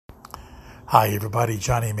Hi, everybody.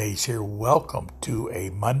 Johnny Mays here. Welcome to a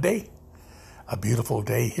Monday, a beautiful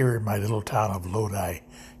day here in my little town of Lodi,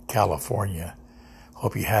 California.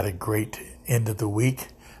 Hope you had a great end of the week,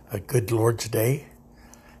 a good Lord's Day,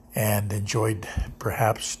 and enjoyed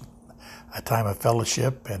perhaps a time of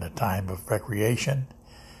fellowship and a time of recreation.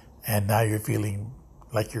 And now you're feeling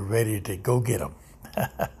like you're ready to go get them.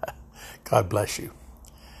 God bless you.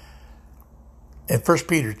 In 1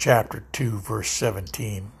 Peter chapter 2, verse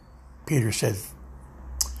 17, Peter says,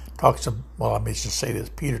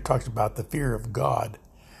 Peter talks about the fear of God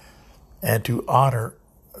and to honor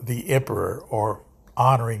the emperor or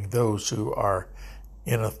honoring those who are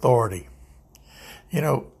in authority. You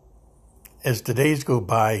know, as the days go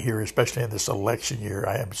by here, especially in this election year,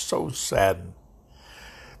 I am so saddened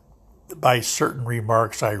by certain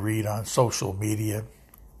remarks I read on social media,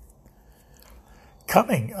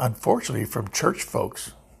 coming, unfortunately, from church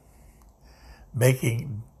folks,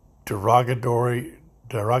 making derogatory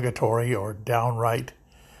or downright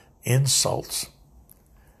insults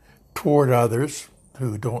toward others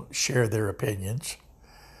who don't share their opinions,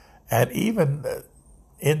 and even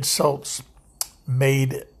insults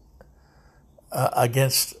made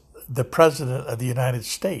against the President of the United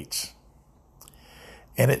States.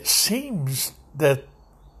 And it seems that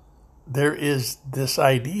there is this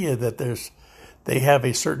idea that they have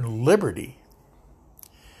a certain liberty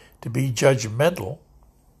to be judgmental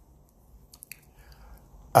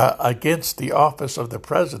against the office of the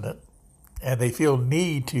president, and they feel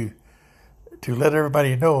need to let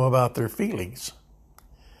everybody know about their feelings.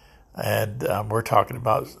 And we're talking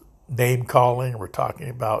about name calling. We're talking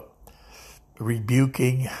about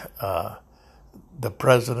rebuking the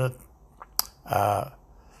president,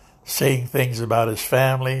 saying things about his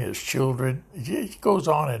family, his children. It goes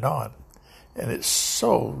on, and it's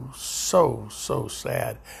so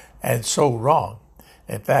sad and so wrong.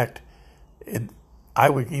 In fact, I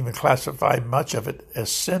would even classify much of it as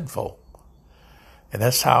sinful. And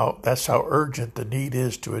that's how urgent the need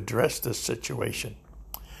is to address this situation.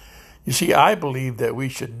 You see, I believe that we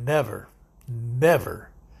should never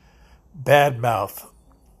badmouth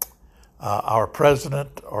our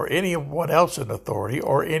president or anyone else in authority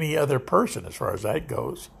or any other person, as far as that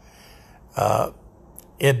goes,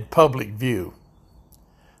 in public view.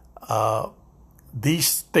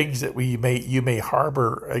 These things that you may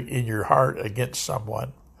harbor in your heart against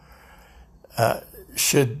someone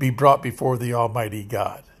should be brought before the Almighty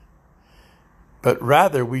God. But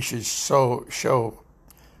rather we should show,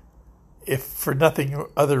 if for nothing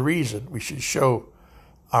other reason, we should show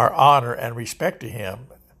our honor and respect to him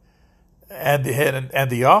and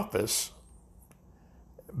the office,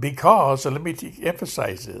 because, and let me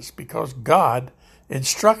emphasize this, because God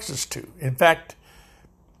instructs us to. In fact,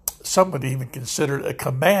 some would even consider it a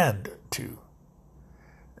command to.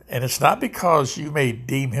 And it's not because you may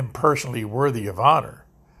deem him personally worthy of honor,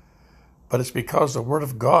 but it's because the Word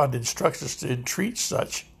of God instructs us to entreat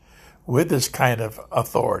such with this kind of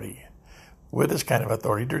authority,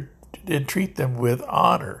 to entreat them with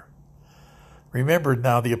honor. Remember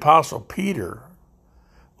now, the Apostle Peter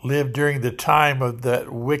lived during the time of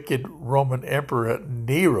that wicked Roman Emperor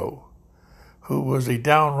Nero, who was a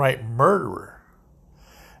downright murderer.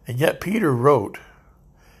 And yet Peter wrote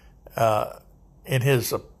in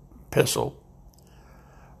his epistle,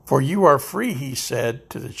 "For you are free," he said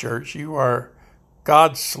to the church, "you are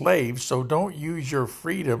God's slaves, so don't use your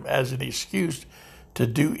freedom as an excuse to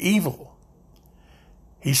do evil."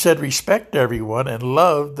 He said, respect everyone and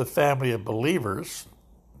love the family of believers,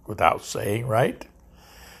 without saying, right?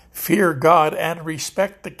 Fear God and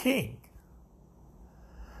respect the king.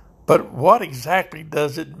 But what exactly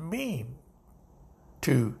does it mean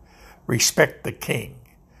to respect the king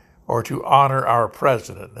or to honor our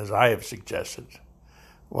president, as I have suggested?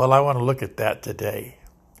 Well, I want to look at that today.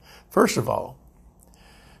 First of all,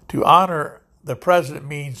 to honor the president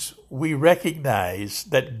means we recognize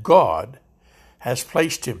that God has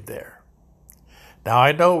placed him there. Now,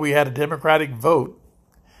 I know we had a Democratic vote,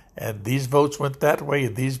 and these votes went that way,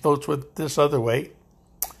 and these votes went this other way.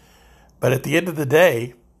 But at the end of the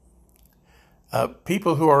day,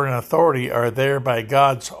 people who are in authority are there by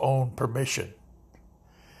God's own permission.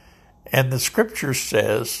 And the Scripture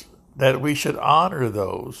says that we should honor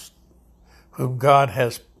those whom God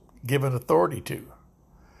has given authority to,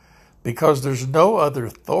 because there's no other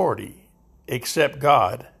authority except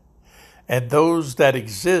God, and those that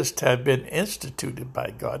exist have been instituted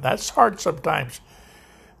by God. That's hard sometimes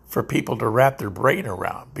for people to wrap their brain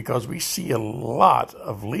around, because we see a lot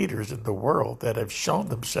of leaders in the world that have shown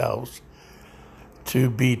themselves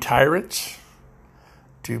to be tyrants,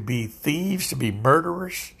 to be thieves, to be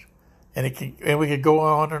murderers, and we could go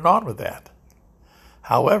on and on with that.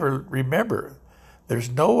 However, remember, there's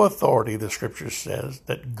no authority, the scripture says,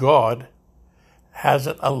 that God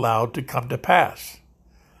hasn't allowed to come to pass.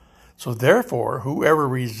 So therefore, whoever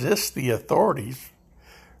resists the authorities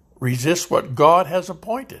resists what God has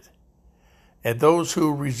appointed. And those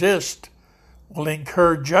who resist will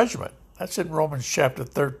incur judgment. That's in Romans chapter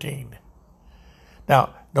 13.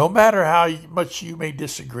 Now, no matter how much you may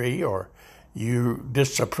disagree or you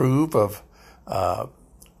disapprove of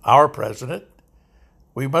our president,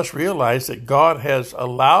 we must realize that God has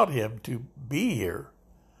allowed him to be here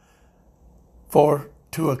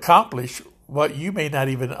to accomplish what you may not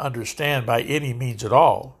even understand by any means at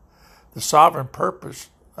all, the sovereign purpose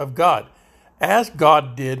of God, as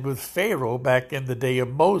God did with Pharaoh back in the day of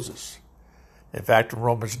Moses. In fact, in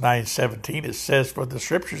Romans 9:17, it says, "For the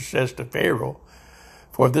scripture says to Pharaoh,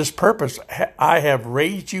 for this purpose I have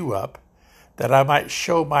raised you up, that I might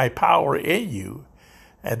show my power in you,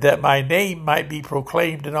 and that my name might be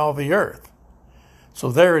proclaimed in all the earth." So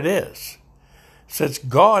there it is. Since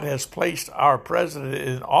God has placed our president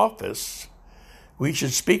in office, we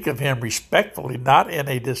should speak of him respectfully, not in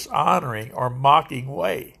a dishonoring or mocking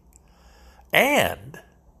way. And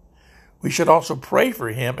we should also pray for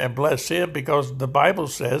him and bless him, because the Bible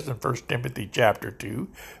says in 1 Timothy chapter 2,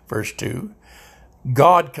 verse 2,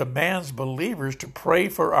 God commands believers to pray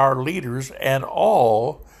for our leaders and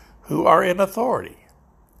all who are in authority.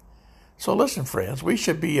 So listen, friends, we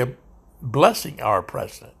should be blessing our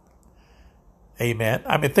president. Amen.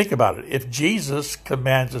 I mean, think about it. If Jesus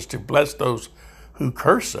commands us to bless those who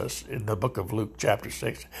curse us in the book of Luke chapter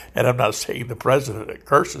 6, and I'm not saying the president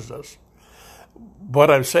curses us, what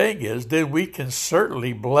I'm saying is then we can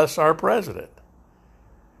certainly bless our president.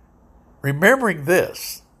 Remembering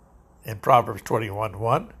this in Proverbs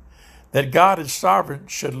 21:1, that God is sovereign,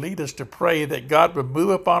 should lead us to pray that God would move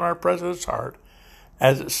upon our president's heart,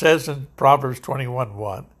 as it says in Proverbs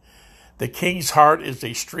 21:1, "The king's heart is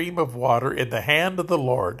a stream of water in the hand of the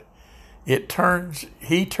Lord. He turns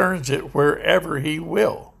it wherever he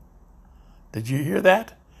will." Did you hear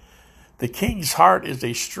that? The king's heart is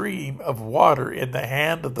a stream of water in the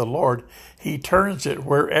hand of the Lord. He turns it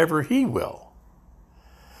wherever he will.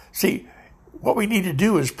 See, what we need to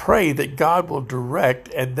do is pray that God will direct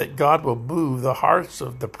and that God will move the hearts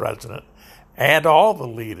of the president and all the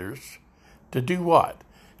leaders to do what?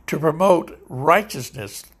 To promote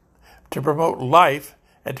righteousness, to promote life,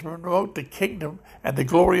 and to promote the kingdom and the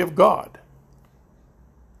glory of God.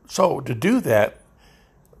 So to do that,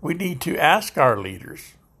 we need to ask our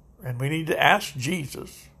leaders, and we need to ask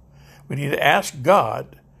Jesus, we need to ask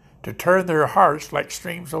God to turn their hearts like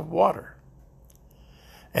streams of water.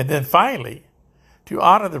 And then finally, to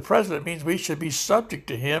honor the president means we should be subject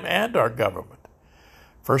to him and our government.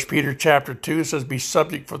 1 Peter chapter 2 says, "Be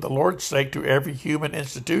subject for the Lord's sake to every human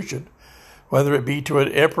institution, whether it be to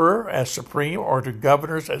an emperor as supreme or to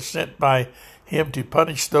governors as sent by him to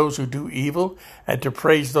punish those who do evil and to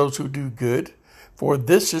praise those who do good. For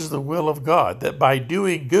this is the will of God, that by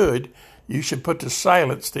doing good you should put to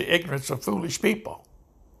silence the ignorance of foolish people."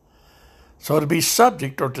 So to be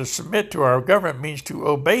subject or to submit to our government means to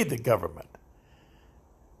obey the government.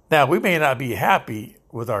 Now, we may not be happy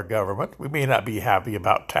with our government. We may not be happy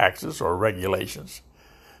about taxes or regulations,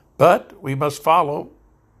 but we must follow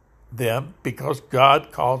them because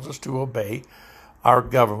God calls us to obey our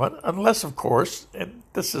government, unless, of course, and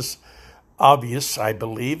this is obvious, I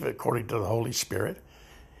believe, according to the Holy Spirit,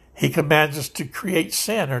 he commands us to create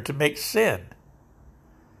sin or to make sin.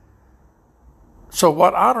 So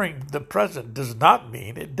what honoring the president does not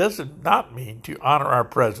mean, it does not mean to honor our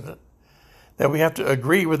president that we have to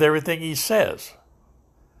agree with everything he says.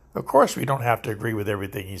 Of course we don't have to agree with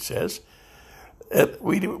everything he says.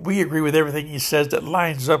 We agree with everything he says that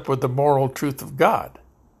lines up with the moral truth of God.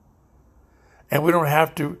 And we don't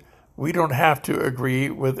have to agree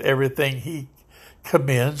with everything he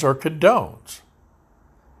commends or condones.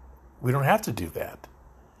 We don't have to do that.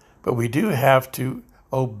 But we do have to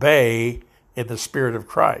obey in the Spirit of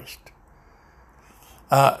Christ.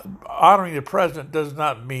 Honoring the president does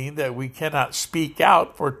not mean that we cannot speak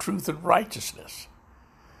out for truth and righteousness.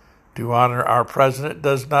 To honor our president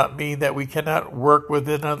does not mean that we cannot work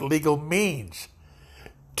within a legal means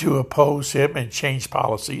to oppose him and change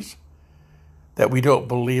policies that we don't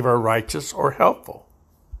believe are righteous or helpful.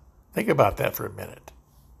 Think about that for a minute.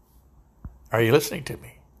 Are you listening to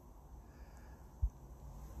me?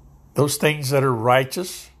 Those things that are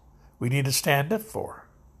righteous, we need to stand up for.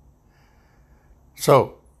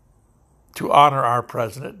 So, to honor our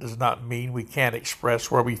president does not mean we can't express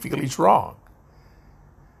where we feel he's wrong.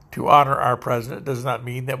 To honor our president does not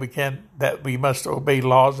mean that we must obey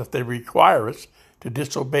laws if they require us to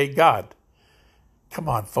disobey God. Come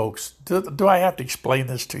on, folks. Do I have to explain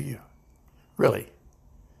this to you? Really?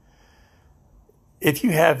 If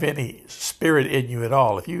you have any spirit in you at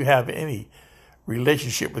all, if you have any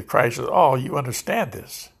relationship with Christ at all, you understand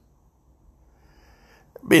this.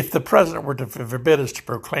 If the president were to forbid us to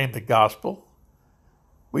proclaim the gospel,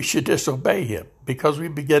 we should disobey him because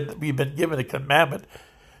we've been given a commandment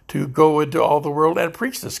to go into all the world and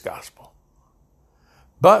preach this gospel.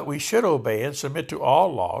 But we should obey and submit to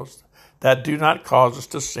all laws that do not cause us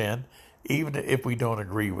to sin, even if we don't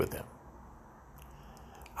agree with them.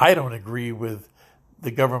 I don't agree with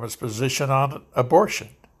the government's position on abortion,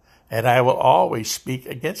 and I will always speak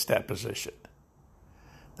against that position.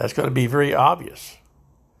 That's going to be very obvious.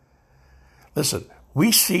 Listen,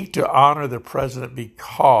 we seek to honor the president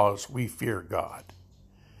because we fear God.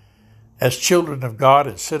 As children of God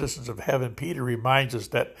and citizens of heaven, Peter reminds us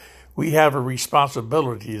that we have a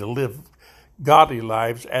responsibility to live godly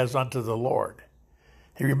lives as unto the Lord.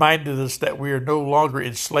 He reminded us that we are no longer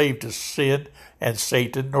enslaved to sin and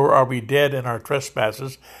Satan, nor are we dead in our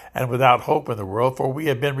trespasses and without hope in the world, for we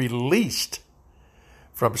have been released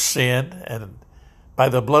from sin and by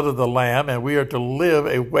the blood of the Lamb, and we are to live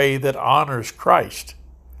a way that honors Christ.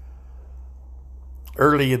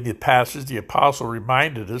 Early in the passage, the apostle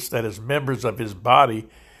reminded us that as members of his body,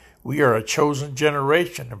 we are a chosen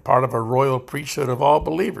generation and part of a royal priesthood of all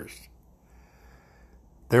believers.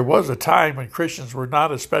 There was a time when Christians were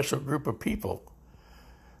not a special group of people,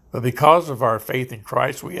 but because of our faith in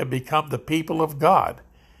Christ, we have become the people of God,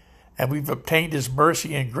 and we've obtained his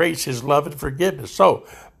mercy and grace, his love and forgiveness. So,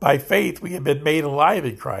 by faith, we have been made alive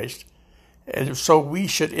in Christ, and so we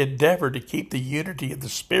should endeavor to keep the unity of the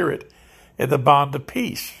Spirit in the bond of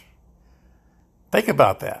peace. Think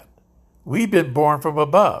about that. We've been born from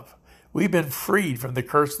above. We've been freed from the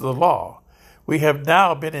curse of the law. We have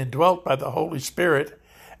now been indwelt by the Holy Spirit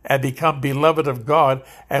and become beloved of God,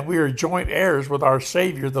 and we are joint heirs with our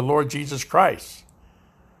Savior, the Lord Jesus Christ.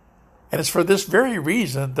 And it's for this very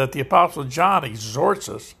reason that the Apostle John exhorts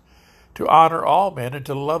us to honor all men and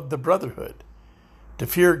to love the brotherhood, to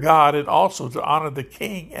fear God, and also to honor the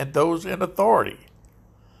king and those in authority.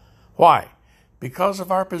 Why? Because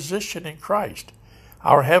of our position in Christ,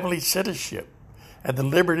 our heavenly citizenship, and the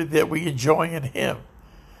liberty that we enjoy in him,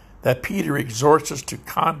 that Peter exhorts us to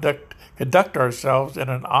conduct ourselves in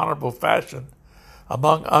an honorable fashion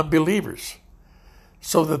among unbelievers,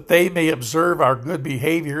 so that they may observe our good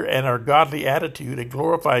behavior and our godly attitude and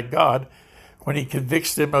glorify God when he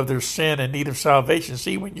convicts them of their sin and need of salvation.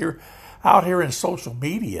 See, when you're out here in social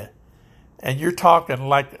media and you're talking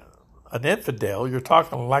like an infidel, you're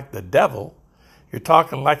talking like the devil, you're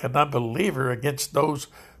talking like an unbeliever against those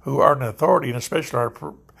who are in authority, and especially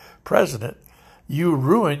our president, you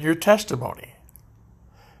ruin your testimony.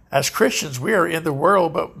 As Christians, we are in the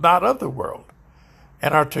world, but not of the world,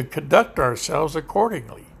 and are to conduct ourselves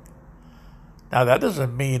accordingly. Now, that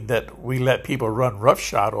doesn't mean that we let people run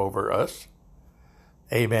roughshod over us.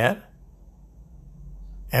 Amen.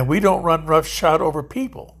 And we don't run roughshod over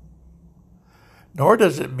people. Nor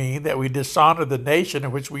does it mean that we dishonor the nation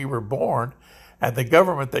in which we were born and the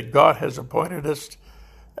government that God has appointed us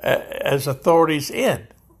as authorities in.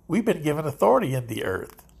 We've been given authority in the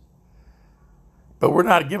earth. But we're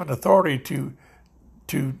not given authority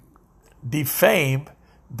to defame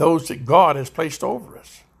those that God has placed over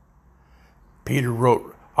us. Peter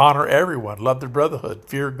wrote, honor everyone, love the brotherhood,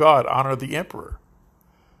 fear God, honor the emperor.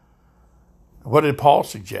 What did Paul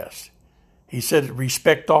suggest? He said,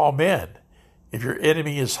 respect all men. If your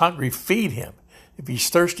enemy is hungry, feed him. If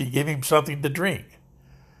he's thirsty, give him something to drink.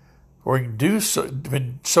 For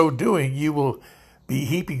in so doing, you will be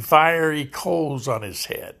heaping fiery coals on his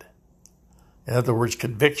head. In other words,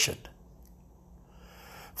 conviction.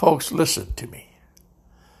 Folks, listen to me.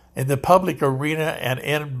 In the public arena and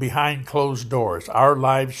in behind closed doors, our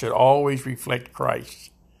lives should always reflect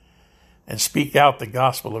Christ and speak out the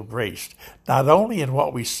gospel of grace, not only in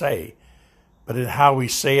what we say, but in how we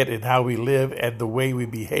say it and how we live and the way we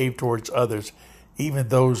behave towards others, even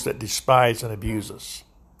those that despise and abuse us.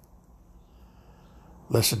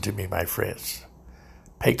 Listen to me, my friends.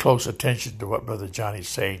 Pay close attention to what Brother Johnny's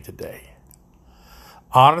saying today.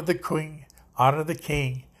 Honor the Queen, honor the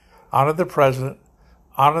King, honor the President,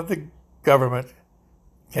 honor the government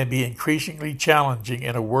can be increasingly challenging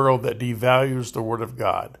in a world that devalues the Word of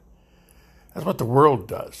God. That's what the world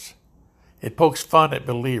does. It pokes fun at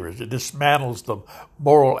believers. It dismantles the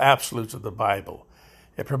moral absolutes of the Bible.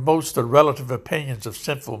 It promotes the relative opinions of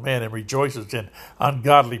sinful men and rejoices in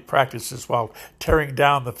ungodly practices while tearing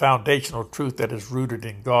down the foundational truth that is rooted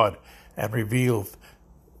in God and revealed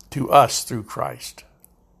to us through Christ.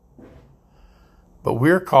 But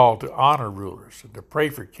we're called to honor rulers and to pray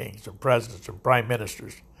for kings and presidents and prime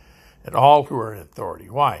ministers and all who are in authority.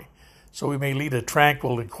 Why? So we may lead a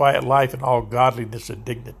tranquil and quiet life in all godliness and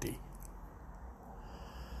dignity.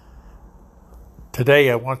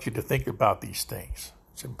 Today, I want you to think about these things.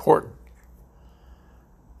 It's important.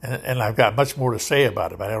 And I've got much more to say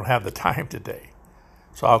about it, but I don't have the time today.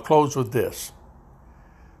 So I'll close with this.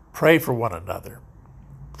 Pray for one another.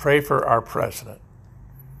 Pray for our president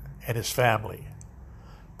and his family.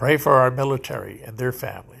 Pray for our military and their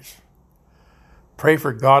families. Pray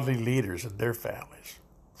for godly leaders and their families.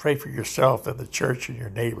 Pray for yourself and the church and your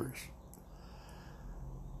neighbors.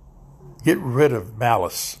 Get rid of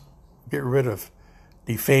malice. Get rid of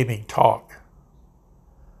defaming talk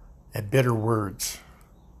and bitter words.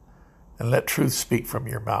 And let truth speak from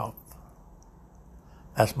your mouth.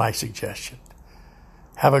 That's my suggestion.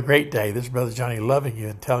 Have a great day. This is Brother Johnny loving you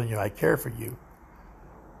and telling you I care for you.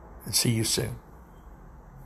 And see you soon.